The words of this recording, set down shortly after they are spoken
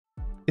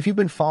If you've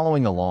been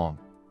following along,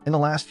 in the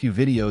last few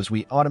videos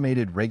we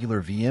automated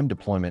regular VM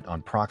deployment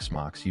on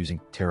Proxmox using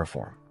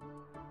Terraform.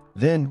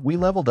 Then we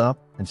leveled up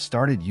and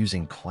started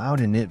using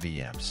Cloud-init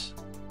VMs.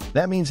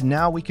 That means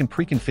now we can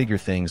pre-configure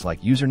things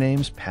like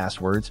usernames,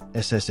 passwords,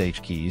 SSH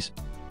keys,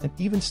 and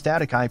even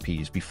static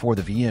IPs before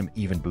the VM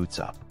even boots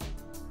up.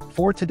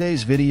 For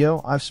today's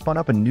video, I've spun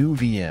up a new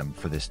VM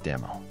for this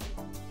demo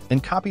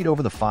and copied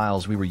over the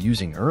files we were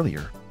using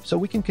earlier so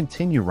we can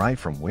continue right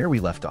from where we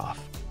left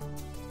off.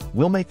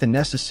 We'll make the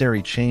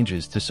necessary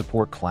changes to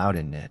support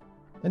Cloud-init,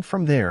 and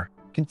from there,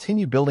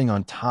 continue building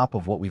on top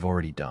of what we've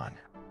already done.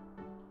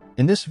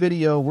 In this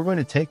video, we're going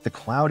to take the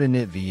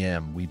Cloud-init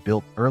VM we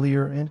built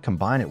earlier and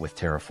combine it with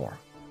Terraform.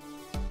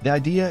 The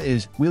idea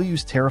is we'll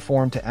use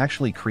Terraform to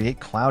actually create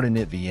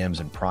Cloud-init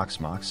VMs in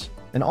Proxmox,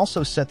 and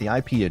also set the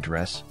IP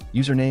address,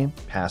 username,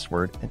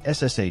 password, and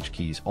SSH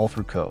keys all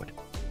through code.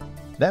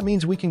 That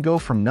means we can go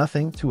from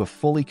nothing to a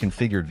fully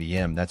configured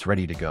VM that's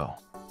ready to go,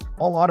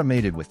 all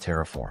automated with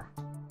Terraform.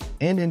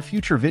 And in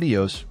future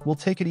videos, we'll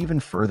take it even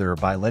further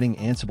by letting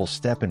Ansible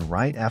step in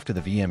right after the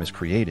VM is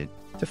created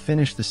to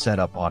finish the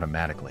setup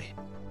automatically.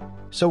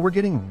 So we're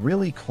getting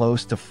really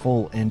close to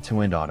full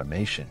end-to-end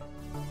automation.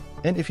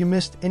 And if you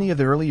missed any of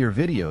the earlier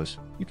videos,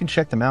 you can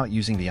check them out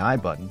using the I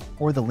button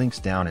or the links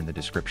down in the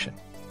description.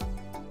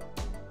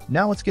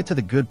 Now let's get to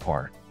the good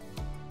part.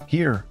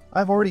 Here,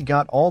 I've already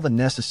got all the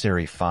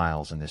necessary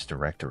files in this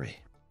directory.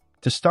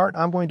 To start,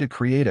 I'm going to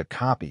create a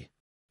copy,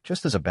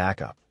 just as a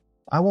backup.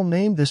 I will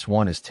name this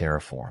one as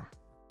Terraform.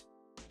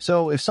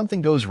 So if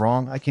something goes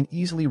wrong, I can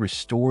easily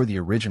restore the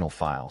original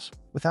files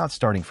without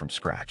starting from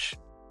scratch.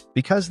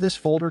 Because this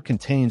folder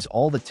contains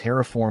all the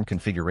Terraform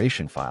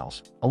configuration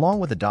files, along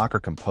with the Docker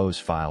Compose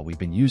file we've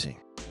been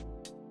using.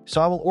 So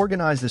I will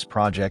organize this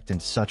project in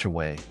such a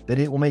way that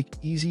it will make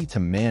easy to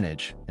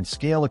manage and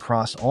scale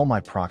across all my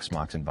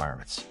Proxmox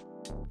environments.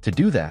 To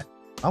do that,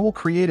 I will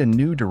create a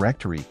new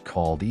directory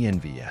called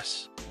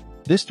envs.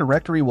 This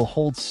directory will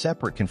hold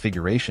separate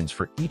configurations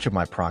for each of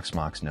my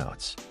Proxmox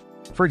nodes.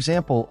 For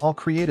example, I'll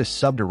create a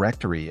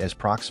subdirectory as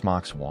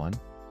Proxmox1,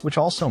 which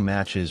also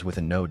matches with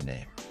a node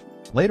name.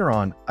 Later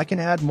on, I can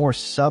add more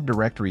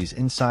subdirectories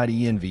inside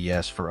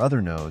envs for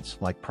other nodes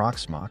like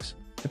Proxmox,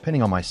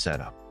 depending on my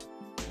setup.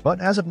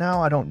 But as of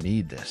now, I don't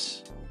need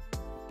this.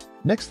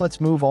 Next, let's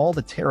move all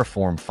the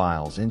Terraform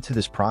files into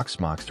this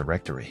Proxmox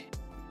directory.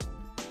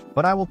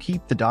 But I will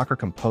keep the Docker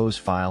Compose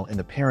file in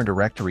the parent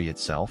directory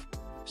itself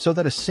so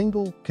that a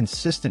single,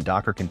 consistent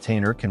Docker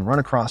container can run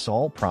across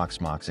all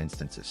Proxmox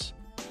instances.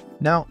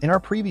 Now, in our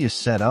previous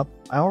setup,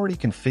 I already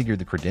configured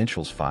the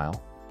credentials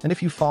file, and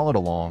if you followed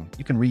along,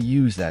 you can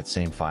reuse that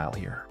same file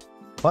here.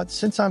 But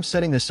since I'm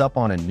setting this up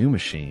on a new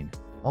machine,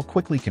 I'll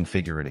quickly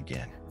configure it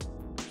again.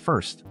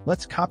 First,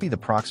 let's copy the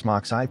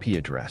Proxmox IP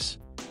address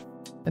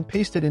and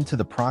paste it into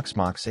the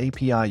Proxmox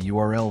API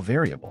URL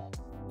variable.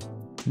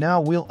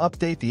 Now we'll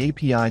update the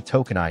API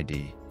token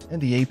ID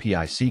and the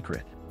API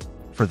secret.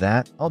 For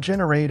that, I'll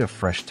generate a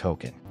fresh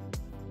token.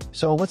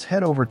 So let's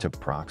head over to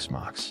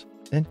Proxmox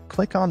and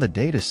click on the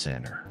data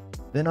center.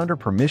 Then under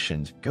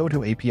permissions, go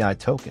to API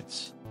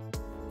tokens.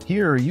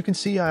 Here you can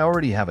see I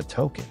already have a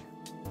token.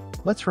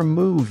 Let's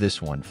remove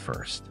this one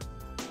first.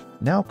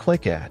 Now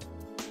click Add.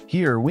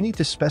 Here, we need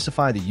to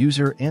specify the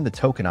user and the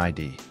token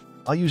ID.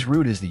 I'll use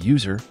root as the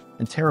user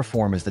and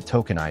Terraform as the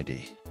token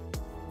ID.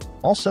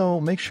 Also,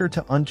 make sure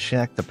to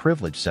uncheck the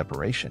privilege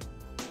separation.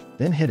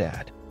 Then hit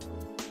Add.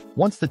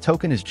 Once the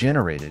token is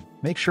generated,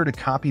 make sure to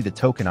copy the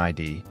token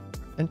ID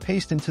and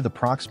paste into the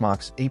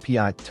Proxmox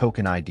API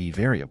token ID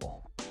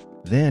variable.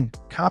 Then,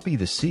 copy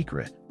the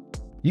secret.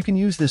 You can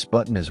use this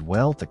button as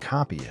well to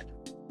copy it.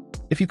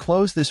 If you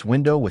close this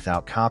window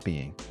without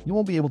copying, you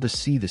won't be able to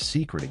see the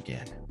secret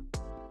again.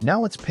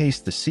 Now let's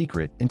paste the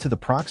secret into the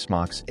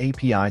Proxmox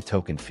API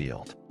token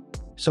field.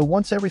 So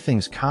once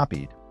everything's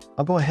copied,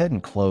 I'll go ahead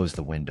and close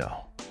the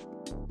window.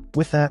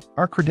 With that,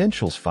 our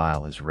credentials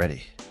file is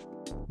ready.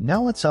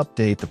 Now let's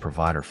update the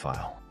provider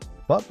file.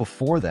 But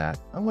before that,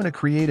 I'm going to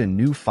create a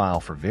new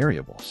file for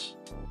variables.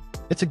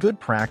 It's a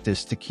good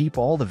practice to keep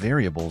all the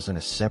variables in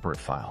a separate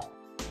file,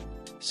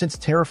 since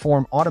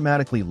Terraform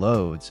automatically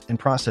loads and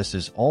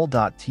processes all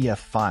 .tf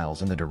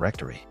files in the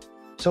directory,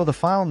 so the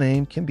file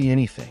name can be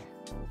anything.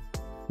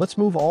 Let's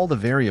move all the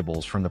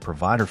variables from the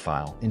provider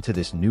file into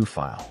this new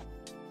file.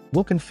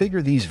 We'll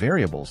configure these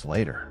variables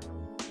later.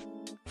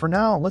 For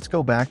now, let's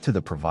go back to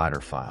the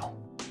provider file.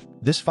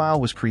 This file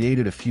was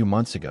created a few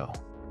months ago,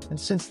 and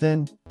since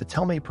then, the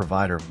Telmate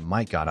provider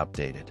might got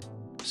updated.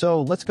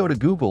 So let's go to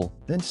Google,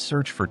 then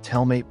search for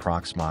Telmate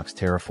Proxmox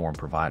Terraform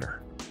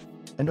provider,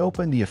 and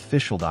open the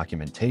official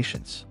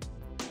documentations.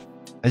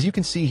 As you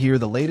can see here,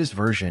 the latest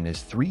version is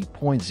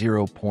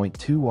 3.0.2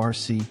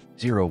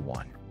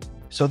 RC01.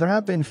 So there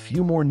have been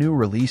few more new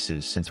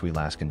releases since we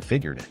last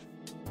configured it.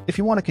 If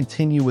you want to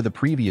continue with the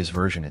previous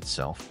version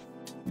itself,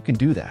 you can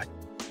do that.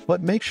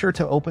 But make sure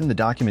to open the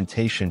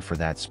documentation for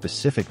that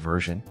specific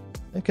version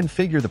and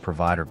configure the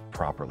provider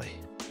properly.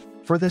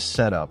 For this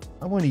setup,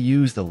 I want to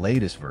use the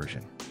latest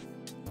version.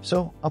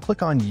 So I'll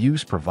click on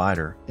Use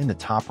Provider in the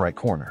top right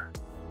corner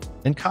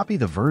and copy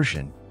the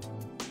version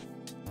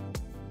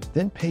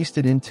then paste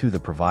it into the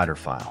provider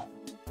file.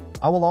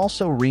 I will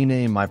also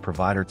rename my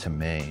provider to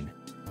main,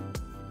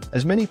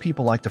 as many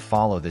people like to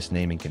follow this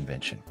naming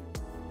convention.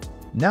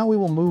 Now we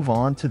will move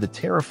on to the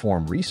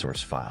Terraform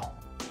resource file.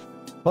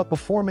 But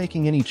before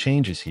making any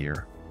changes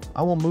here,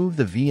 I will move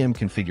the VM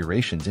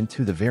configurations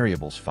into the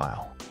variables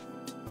file.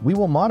 We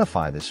will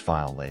modify this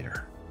file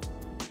later.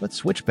 Let's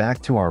switch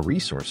back to our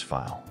resource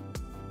file.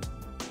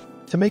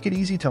 To make it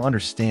easy to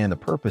understand the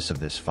purpose of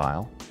this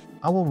file,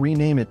 I will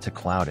rename it to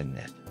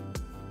Cloud-init.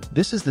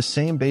 This is the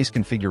same base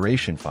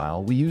configuration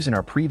file we used in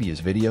our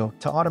previous video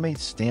to automate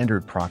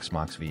standard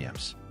Proxmox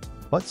VMs.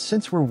 But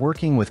since we're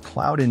working with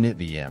Cloud-init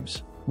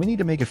VMs, we need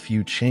to make a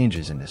few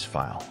changes in this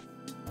file.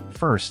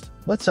 First,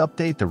 let's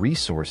update the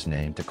resource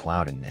name to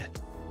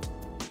Cloud-init.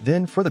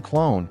 Then for the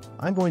clone,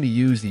 I'm going to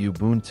use the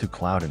Ubuntu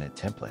Cloud-init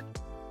template.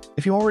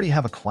 If you already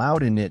have a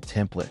Cloud-init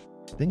template,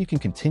 then you can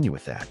continue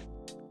with that.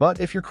 But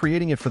if you're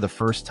creating it for the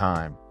first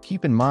time,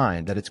 keep in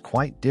mind that it's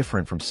quite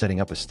different from setting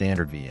up a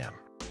standard VM.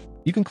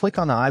 You can click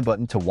on the I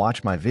button to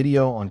watch my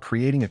video on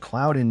creating a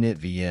Cloud-init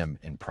VM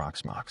in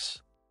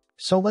Proxmox.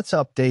 So let's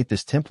update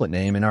this template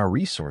name in our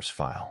resource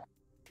file.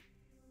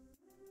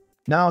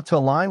 Now, to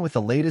align with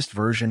the latest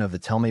version of the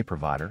Telme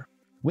provider,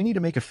 we need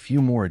to make a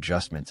few more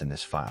adjustments in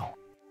this file.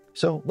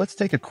 So let's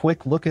take a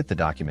quick look at the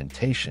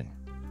documentation.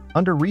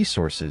 Under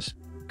Resources,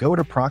 go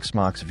to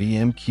Proxmox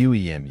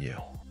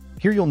VMQEMU.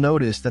 Here you'll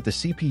notice that the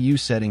CPU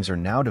settings are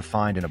now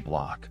defined in a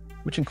block,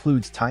 which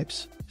includes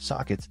types,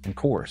 sockets, and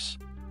cores.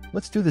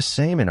 Let's do the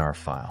same in our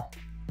file.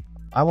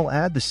 I will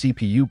add the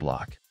CPU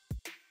block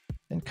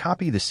and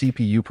copy the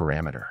CPU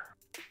parameter.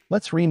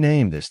 Let's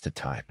rename this to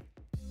type.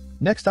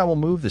 Next, I will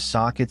move the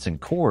sockets and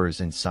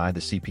cores inside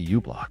the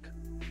CPU block.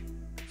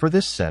 For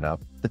this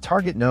setup, the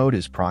target node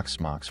is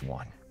Proxmox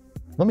 1.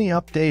 Let me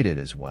update it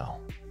as well.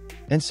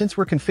 And since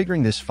we're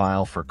configuring this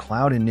file for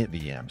Cloud-init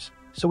VMs,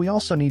 so we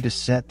also need to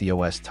set the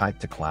OS type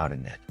to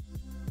Cloud-init.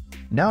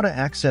 Now to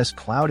access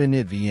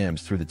Cloud-init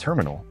VMs through the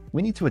terminal,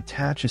 we need to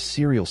attach a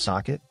serial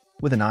socket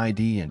with an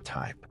ID and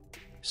type.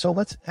 So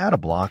let's add a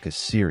block as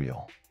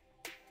serial.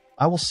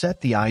 I will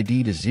set the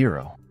ID to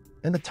 0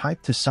 and the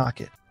type to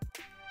socket.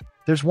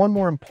 There's one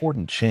more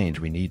important change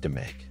we need to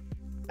make.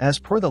 As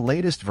per the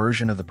latest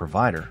version of the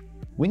provider,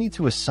 we need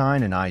to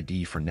assign an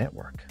ID for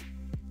network.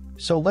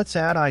 So let's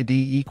add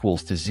ID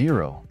equals to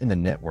 0 in the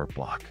network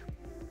block.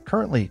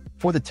 Currently,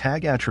 for the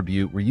tag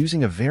attribute, we're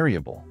using a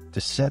variable to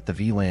set the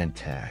VLAN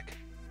tag.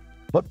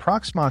 But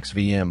Proxmox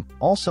VM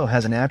also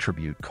has an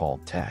attribute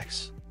called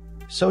tags.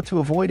 So to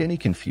avoid any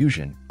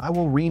confusion, I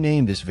will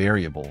rename this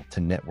variable to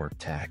network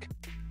tag.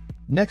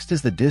 Next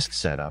is the disk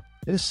setup.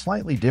 It is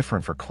slightly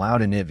different for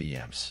Cloud-init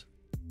VMs.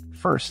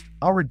 First,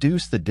 I'll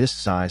reduce the disk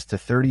size to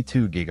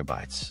 32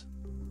 GB.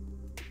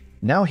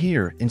 Now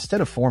here,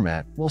 instead of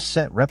format, we'll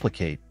set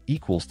replicate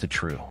equals to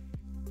true.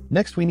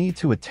 Next, we need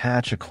to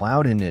attach a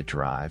Cloud-init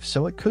drive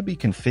so it could be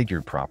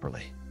configured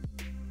properly.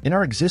 In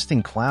our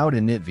existing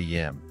Cloud-init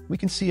VM, we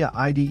can see an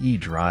IDE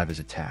drive is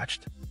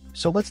attached.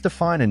 So let's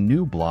define a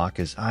new block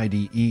as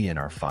IDE in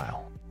our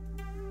file.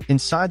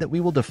 Inside that, we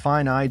will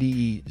define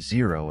IDE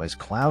 0 as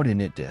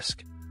Cloud-init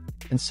disk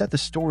and set the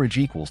storage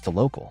equals to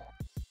local.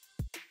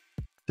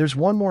 There's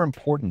one more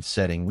important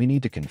setting we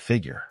need to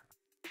configure.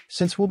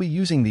 Since we'll be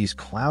using these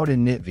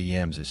Cloud-init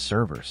VMs as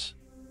servers,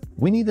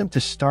 we need them to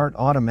start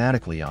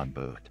automatically on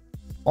boot.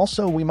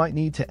 Also, we might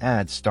need to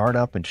add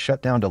startup and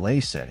shutdown delay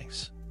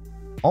settings.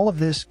 All of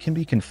this can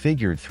be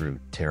configured through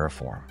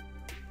Terraform.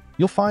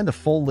 You'll find the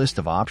full list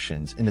of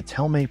options in the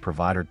Telme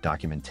provider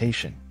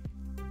documentation.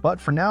 But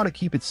for now, to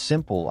keep it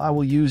simple, I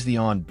will use the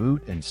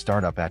on-boot and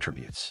startup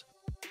attributes.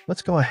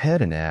 Let's go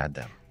ahead and add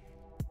them.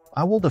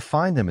 I will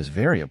define them as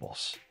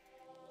variables.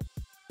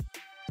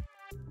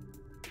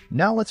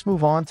 Now let's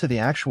move on to the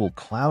actual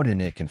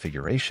Cloud-init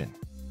configuration.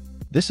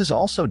 This is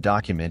also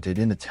documented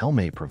in the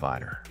Telme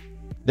provider.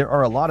 There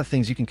are a lot of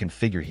things you can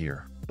configure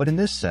here, but in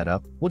this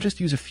setup, we'll just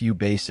use a few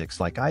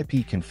basics like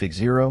ipconfig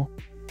 0,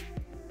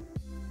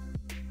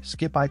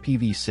 skip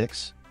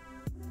IPv6,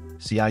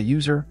 CI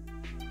user,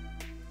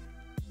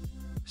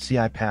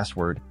 CI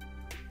password,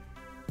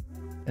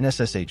 and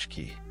SSH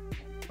key.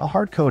 I'll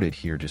hard-code it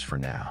here just for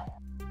now.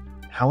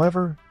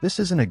 However, this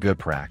isn't a good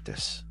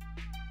practice.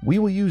 We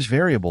will use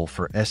variable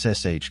for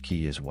SSH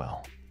key as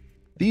well.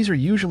 These are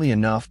usually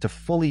enough to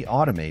fully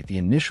automate the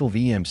initial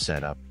VM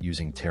setup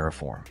using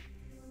Terraform.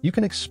 You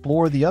can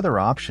explore the other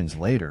options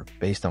later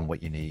based on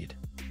what you need.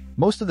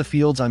 Most of the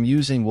fields I'm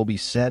using will be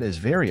set as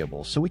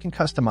variables, so we can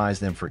customize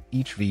them for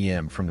each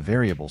VM from the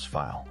variables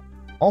file.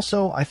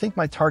 Also, I think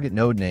my target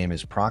node name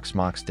is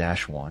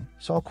Proxmox-1,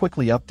 so I'll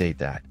quickly update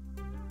that.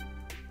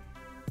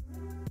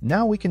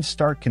 Now we can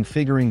start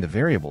configuring the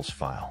variables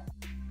file.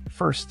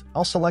 First,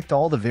 I'll select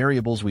all the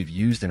variables we've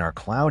used in our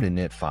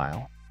Cloud-init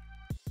file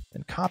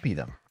and copy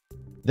them.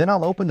 Then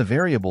I'll open the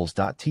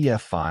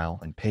variables.tf file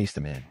and paste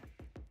them in.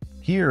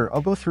 Here,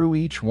 I'll go through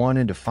each one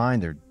and define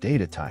their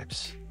data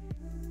types.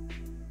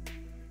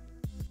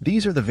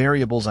 These are the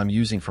variables I'm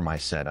using for my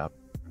setup,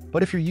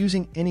 but if you're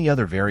using any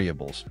other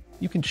variables,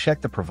 you can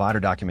check the provider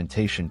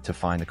documentation to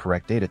find the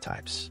correct data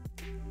types.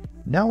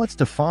 Now let's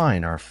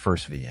define our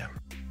first VM.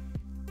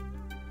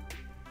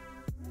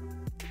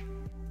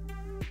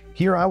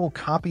 Here I will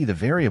copy the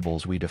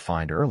variables we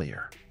defined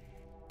earlier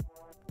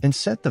and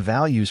set the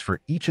values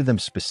for each of them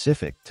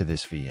specific to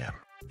this VM.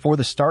 For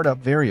the startup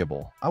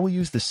variable, I will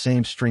use the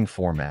same string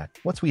format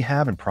what we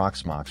have in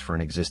Proxmox for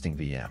an existing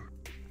VM.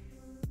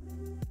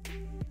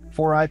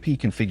 For IP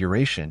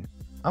configuration,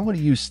 I'm going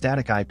to use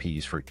static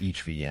IPs for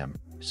each VM,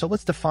 so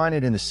let's define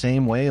it in the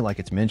same way like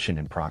it's mentioned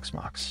in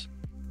Proxmox.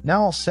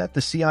 Now I'll set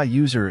the CI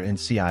user and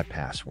CI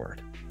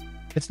password.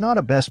 It's not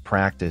a best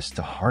practice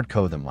to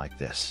hard-code them like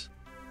this,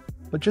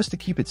 but just to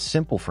keep it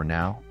simple for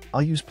now,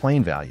 I'll use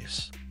plain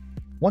values.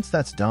 Once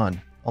that's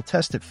done, I'll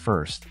test it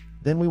first,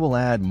 then we will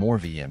add more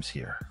VMs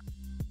here.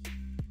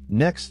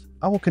 Next,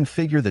 I will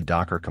configure the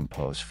Docker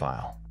Compose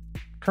file.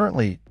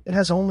 Currently, it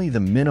has only the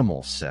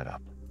minimal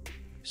setup.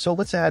 So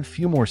let's add a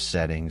few more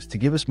settings to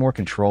give us more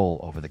control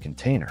over the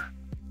container.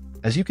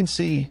 As you can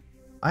see,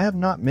 I have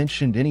not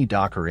mentioned any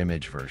Docker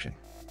image version.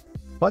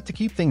 But to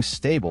keep things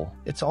stable,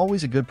 it's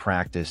always a good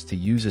practice to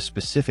use a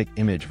specific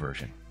image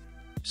version.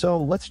 So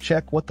let's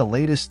check what the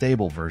latest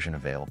stable version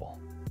available.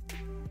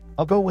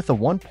 I'll go with the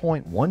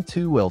 1.12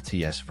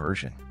 LTS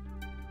version.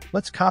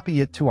 Let's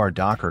copy it to our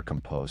Docker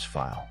Compose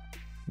file.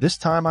 This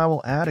time I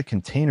will add a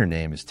container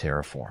name as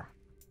Terraform.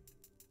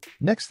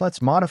 Next,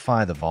 let's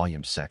modify the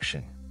volume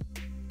section.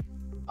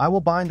 I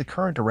will bind the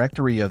current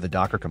directory of the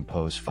Docker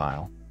Compose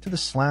file to the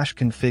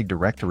 /config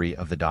directory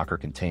of the Docker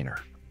container.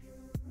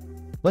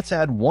 Let's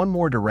add one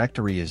more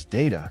directory as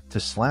data to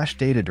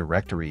 /data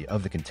directory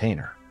of the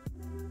container.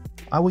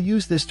 I will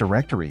use this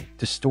directory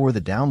to store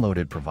the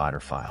downloaded provider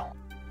file.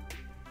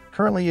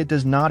 Currently, it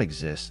does not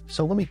exist,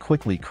 so let me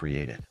quickly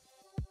create it.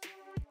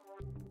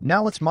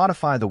 Now let's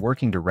modify the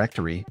working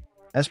directory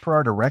as per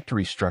our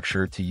directory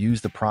structure to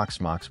use the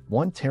Proxmox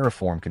 1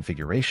 Terraform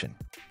configuration.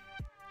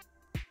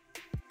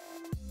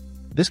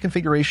 This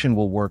configuration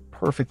will work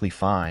perfectly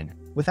fine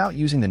without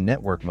using the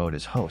network mode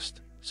as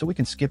host, so we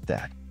can skip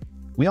that.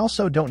 We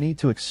also don't need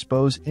to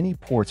expose any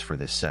ports for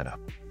this setup.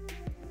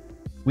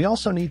 We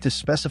also need to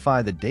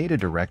specify the data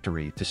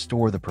directory to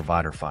store the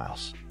provider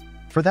files.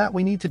 For that,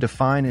 we need to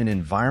define an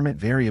environment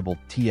variable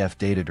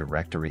tf-data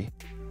directory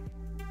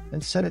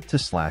and set it to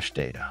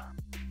 /data.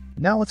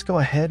 Now let's go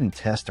ahead and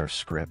test our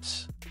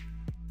scripts.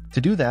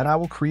 To do that, I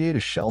will create a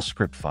shell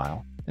script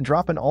file and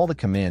drop in all the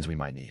commands we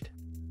might need,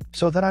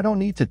 so that I don't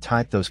need to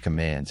type those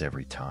commands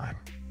every time.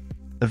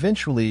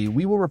 Eventually,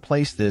 we will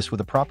replace this with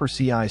a proper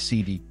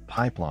CI/CD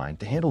pipeline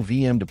to handle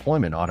VM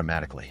deployment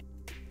automatically.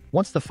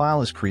 Once the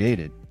file is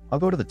created, I'll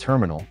go to the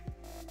terminal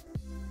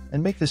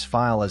and make this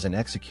file as an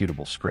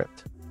executable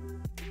script.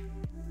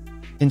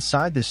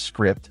 Inside this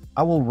script,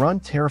 I will run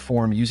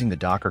Terraform using the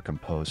Docker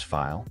Compose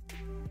file,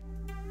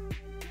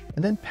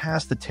 and then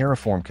pass the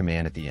Terraform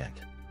command at the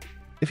end.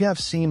 If you have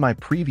seen my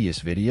previous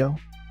video,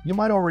 you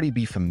might already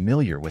be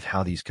familiar with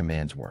how these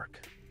commands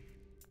work.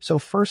 So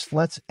first,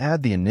 let's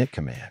add the init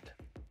command.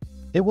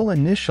 It will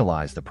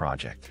initialize the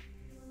project,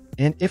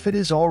 and if it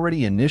is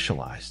already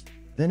initialized,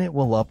 then it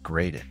will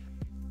upgrade it.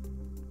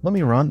 Let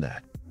me run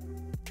that.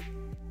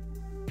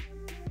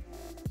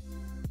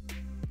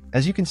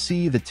 As you can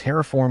see, the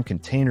Terraform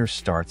container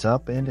starts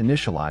up and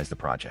initializes the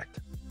project.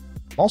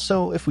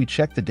 Also, if we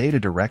check the data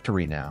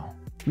directory now,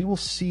 we will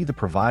see the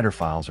provider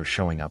files are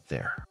showing up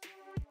there.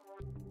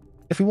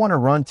 If we want to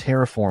run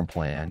Terraform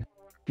plan,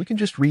 we can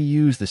just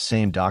reuse the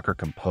same Docker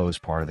Compose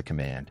part of the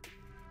command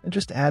and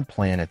just add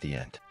plan at the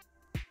end.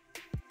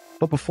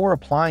 But before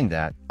applying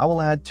that, I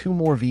will add 2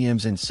 more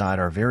VMs inside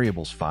our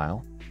variables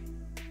file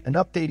and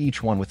update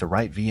each one with the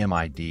right VM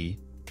ID,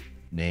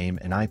 name,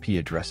 and IP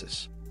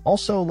addresses.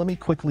 Also, let me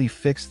quickly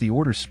fix the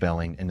order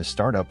spelling in the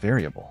startup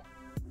variable.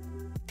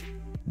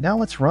 Now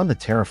let's run the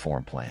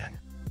Terraform plan.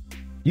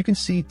 You can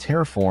see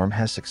Terraform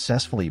has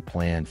successfully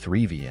planned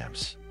 3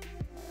 VMs.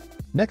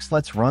 Next,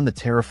 let's run the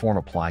Terraform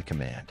apply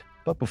command.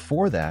 But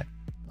before that,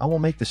 I will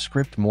make the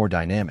script more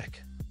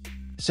dynamic.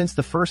 Since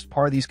the first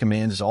part of these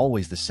commands is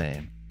always the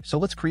same, so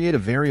let's create a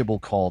variable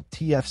called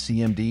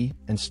tfcmd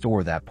and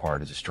store that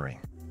part as a string.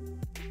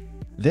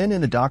 Then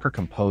in the Docker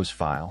Compose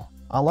file,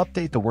 I'll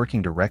update the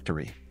working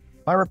directory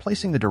by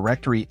replacing the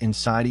directory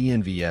inside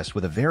envs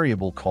with a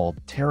variable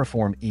called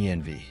Terraform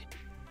env.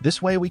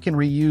 This way we can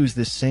reuse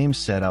this same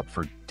setup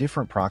for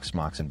different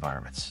Proxmox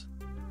environments.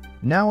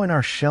 Now in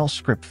our shell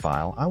script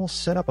file, I will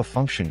set up a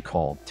function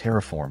called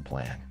Terraform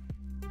plan.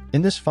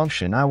 In this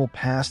function, I will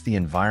pass the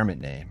environment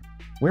name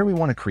where we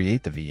want to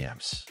create the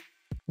VMs.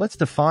 Let's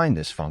define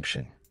this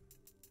function.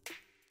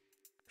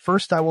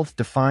 First, I will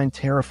define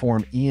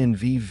Terraform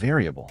env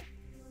variable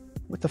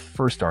with the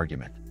first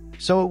argument.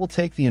 So it will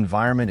take the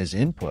environment as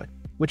input,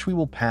 which we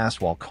will pass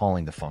while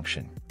calling the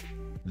function.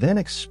 Then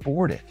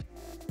export it.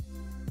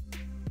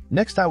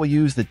 Next, I will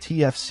use the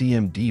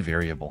tfcmd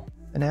variable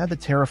and add the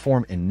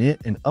Terraform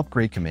init and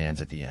upgrade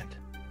commands at the end.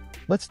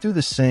 Let's do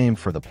the same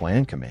for the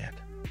plan command.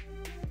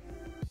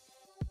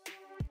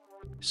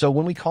 So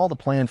when we call the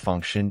plan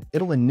function,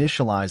 it'll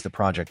initialize the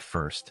project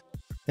first,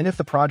 and if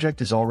the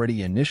project is already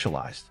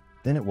initialized,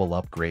 then it will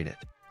upgrade it.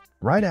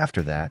 Right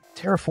after that,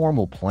 Terraform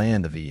will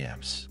plan the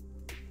VMs.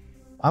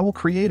 I will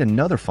create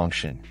another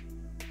function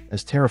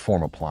as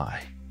Terraform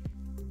apply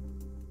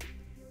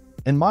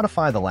and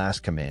modify the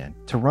last command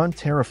to run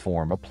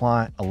Terraform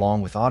apply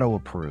along with auto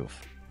approve.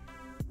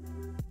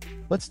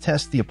 Let's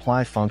test the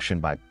apply function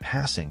by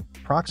passing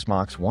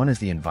Proxmox 1 as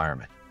the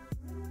environment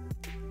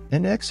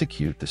and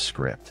execute the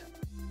script.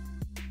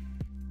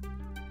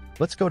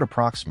 Let's go to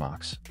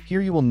Proxmox.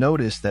 Here you will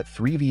notice that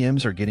 3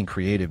 VMs are getting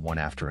created one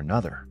after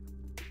another.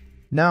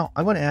 Now,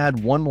 I want to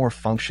add one more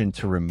function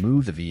to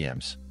remove the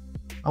VMs.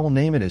 I will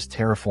name it as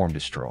Terraform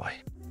destroy.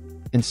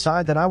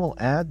 Inside that, I will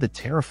add the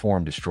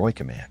Terraform destroy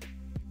command.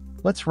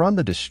 Let's run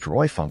the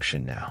destroy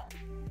function now.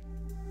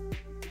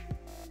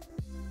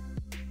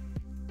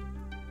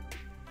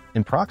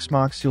 In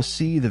Proxmox, you'll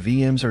see the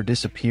VMs are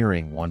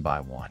disappearing one by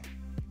one.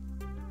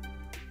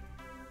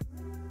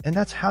 And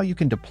that's how you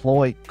can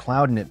deploy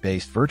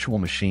Cloud-init-based virtual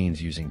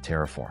machines using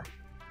Terraform.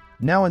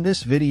 Now in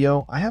this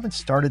video, I haven't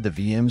started the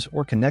VMs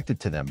or connected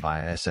to them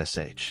via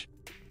SSH.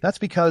 That's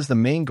because the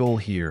main goal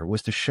here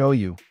was to show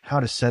you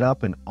how to set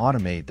up and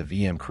automate the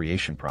VM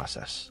creation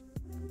process.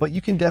 But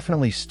you can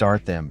definitely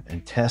start them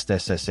and test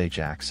SSH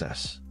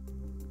access.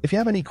 If you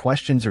have any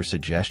questions or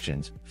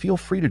suggestions, feel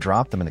free to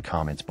drop them in the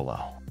comments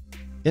below.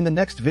 In the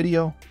next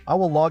video, I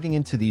will logging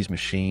into these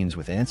machines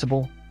with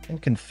Ansible and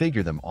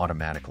configure them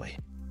automatically.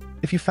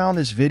 If you found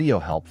this video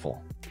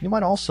helpful, you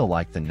might also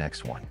like the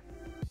next one.